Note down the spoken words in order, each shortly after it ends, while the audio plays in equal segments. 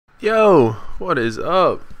Yo, what is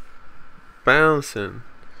up? Bouncing.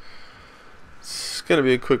 It's gonna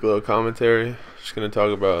be a quick little commentary. Just gonna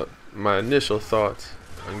talk about my initial thoughts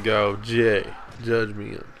on Gao J. Judge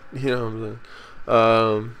me. You know what I'm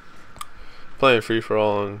saying? Playing free for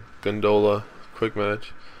all on Gondola, quick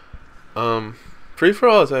match. Free for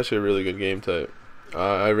all is actually a really good game type.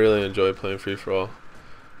 I really enjoy playing free for all.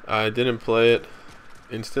 I didn't play it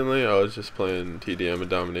instantly. I was just playing TDM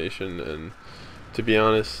and domination, and to be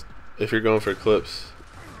honest, if you're going for clips,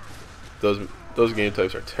 those game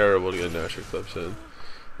types are terrible to get natural clips in.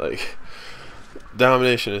 Like,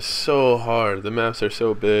 domination is so hard. The maps are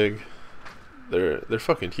so big. They're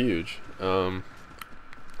fucking huge. And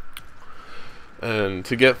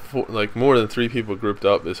to get like more than 3 people grouped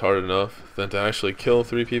up is hard enough. Then to actually kill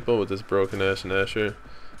 3 people with this broken ass Nasher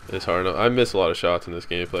is hard enough. I missed a lot of shots in this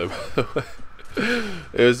gameplay, by the way.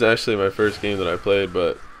 It was actually my first game that I played,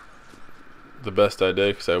 but the best I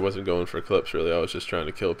did, because I wasn't going for clips really. I was just trying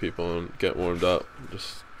to kill people and get warmed up,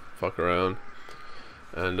 just fuck around.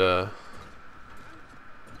 And I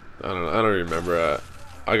don't remember.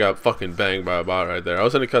 I got fucking banged by a bot right there. I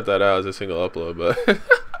was gonna cut that out as a single upload, but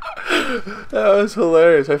that was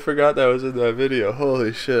hilarious. I forgot that was in that video.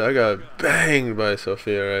 Holy shit, I got banged by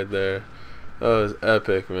Sophia right there. That was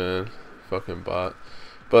epic, man. Fucking bot.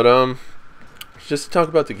 But just to talk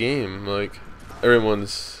about the game, like,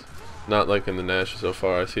 everyone's not liking the Nash so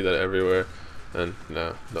far. I see that everywhere. And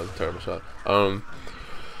no, that was a terrible shot.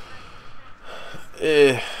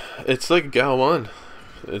 It's like Gal 1.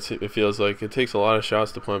 It feels like it takes a lot of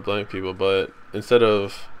shots to point blank people, but instead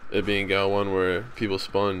of it being Gal 1 where people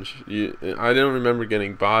sponge, I don't remember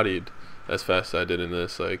getting bodied as fast as I did in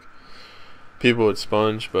this. Like, people would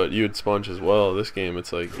sponge, but you would sponge as well. This game,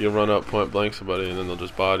 it's like you'll run up, point blank somebody, and then they'll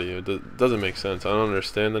just body you. It doesn't make sense. I don't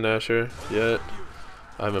understand the Nasher yet.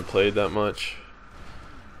 I haven't played that much.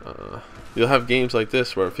 You'll have games like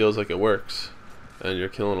this where it feels like it works, and you're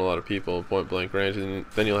killing a lot of people point blank range, and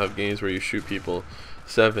then you'll have games where you shoot people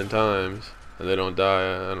 7 times and they don't die.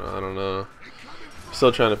 I don't know.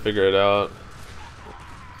 Still trying to figure it out.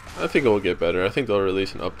 I think it will get better. I think they'll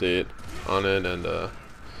release an update on it, and the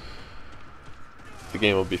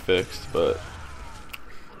game will be fixed. But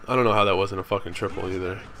I don't know how that wasn't a fucking triple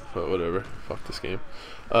either. But whatever. Fuck this game.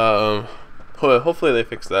 Hopefully they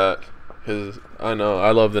fix that, because I know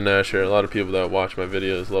I love the Nasher. A lot of people that watch my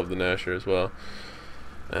videos love the Nasher as well.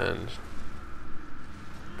 And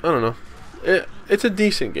I don't know. It's a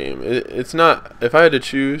decent game. It's not. If I had to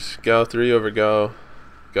choose Gal 3 over Gal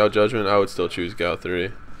Judgment, I would still choose Gal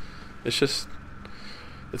 3. It's just,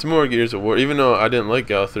 it's more Gears of War. Even though I didn't like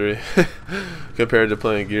Gal 3 compared to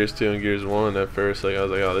playing Gears 2 and Gears 1 at first, like I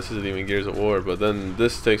was like, oh, this isn't even Gears of War. But then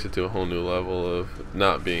this takes it to a whole new level of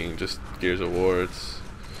not being just Gears of War. It's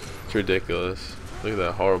ridiculous. Look at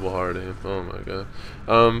that horrible hard aim. Oh my god.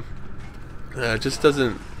 Yeah, it just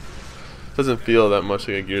doesn't feel that much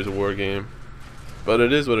like a Gears of War game, but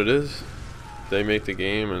it is what it is. They make the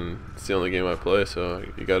game, and it's the only game I play, so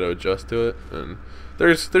you got to adjust to it. And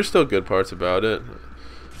there's still good parts about it.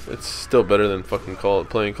 It's still better than fucking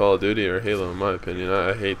playing Call of Duty or Halo, in my opinion.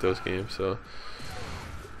 I hate those games, so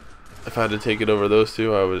if I had to take it over those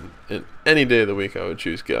two, I would, any day of the week, I would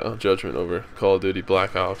choose Gal Judgment over Call of Duty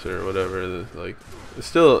Black Ops or whatever. Like, it's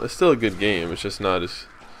still a good game. It's just not as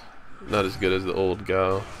good as the old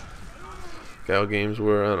Gal games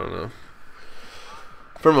were. I don't know.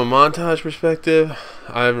 From a montage perspective,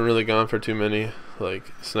 I haven't really gone for too many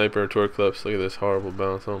like sniper tour clips. Look at this horrible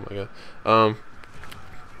bounce. Oh my god.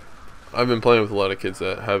 I've been playing with a lot of kids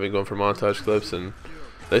that have been going for montage clips, and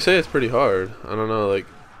they say it's pretty hard. I don't know, like,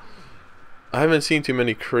 I haven't seen too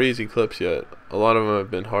many crazy clips yet. A lot of them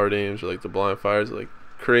have been hard aims or like the blind fires, like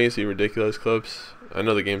crazy ridiculous clips. I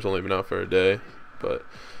know the game's only been out for a day, but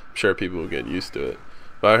I'm sure people will get used to it.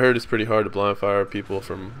 But I heard it's pretty hard to blind fire people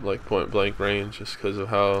from like point blank range, just because of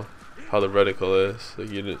how the reticle is.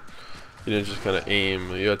 Like, you didn't just kind of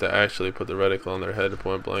aim. You have to actually put the reticle on their head to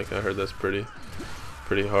point blank. I heard that's pretty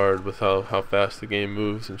hard with how fast the game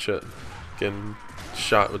moves and shit. Getting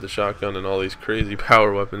shot with the shotgun and all these crazy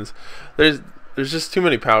power weapons. There's just too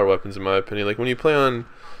many power weapons in my opinion. Like, when you play on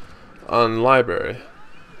library,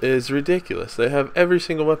 it's ridiculous. They have every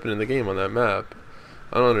single weapon in the game on that map.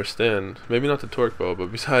 I don't understand. Maybe not the torque bow,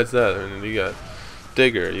 but besides that, I mean, you got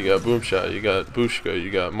Digger, you got Boom Shot, you got Bushka,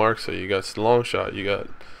 you got Marksa, you got Long Shot, you got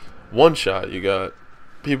One Shot, you got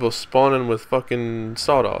people spawning with fucking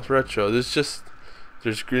sawed-offs, retro.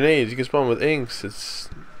 There's grenades. You can spawn with inks. It's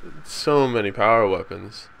so many power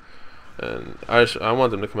weapons, and I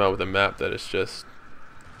want them to come out with a map that is just,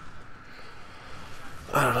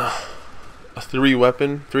 I don't know, a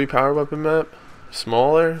 3 power weapon map.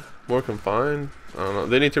 smaller, more confined. I don't know.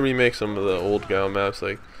 They need to remake some of the old Gal maps.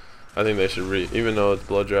 Like, I think they should even though it's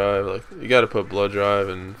Blood Drive, like, you gotta put Blood Drive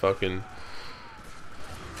and fucking,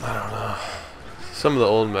 I don't know, some of the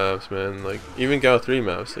old maps, man. Like, even Gal 3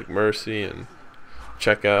 maps, like Mercy and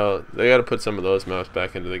Checkout. They gotta put some of those maps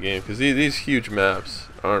back into the game, because these huge maps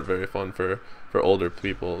aren't very fun for older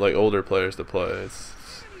people, like older players to play. It's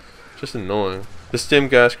just annoying. The stim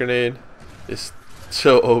gas grenade is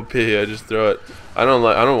so OP. I just throw it. I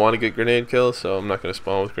don't want to get grenade kills, so I'm not gonna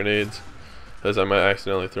spawn with grenades, because I might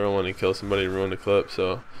accidentally throw one and kill somebody and ruin the clip.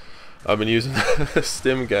 So I've been using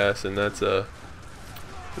stim gas, and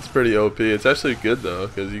it's pretty OP. It's actually good though,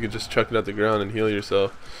 because you can just chuck it at the ground and heal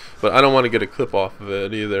yourself. But I don't want to get a clip off of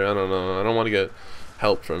it either. I don't know. I don't want to get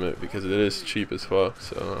help from it, because it is cheap as fuck.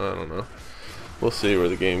 So I don't know. We'll see where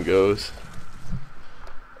the game goes.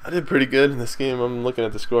 I did pretty good in this game. I'm looking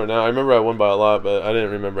at the score now. I remember I won by a lot, but I didn't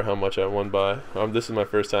remember how much I won by. This is my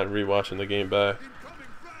first time rewatching the game back.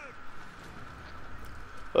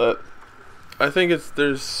 But I think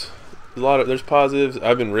there's positives.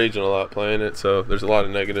 I've been raging a lot playing it, so there's a lot of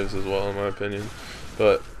negatives as well in my opinion.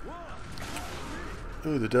 But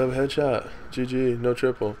ooh, the dub headshot. GG, no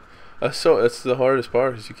triple. It's the hardest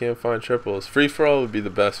part, because you can't find triples. Free for all would be the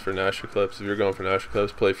best for Nasher clips. If you're going for Nasher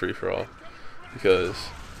clips, play free for all, because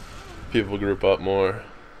people group up more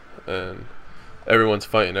and everyone's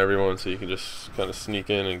fighting everyone, so you can just kind of sneak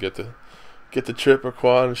in and get the trip or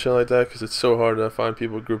quad and shit like that, because it's so hard to find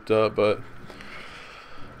people grouped up. But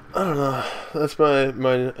I don't know. That's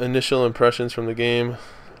my initial impressions from the game.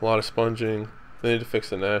 A lot of sponging. They need to fix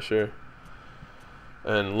the Nasher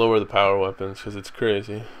and lower the power weapons, because it's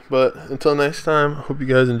crazy. But until next time, hope you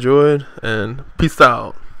guys enjoyed, and peace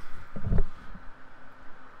out.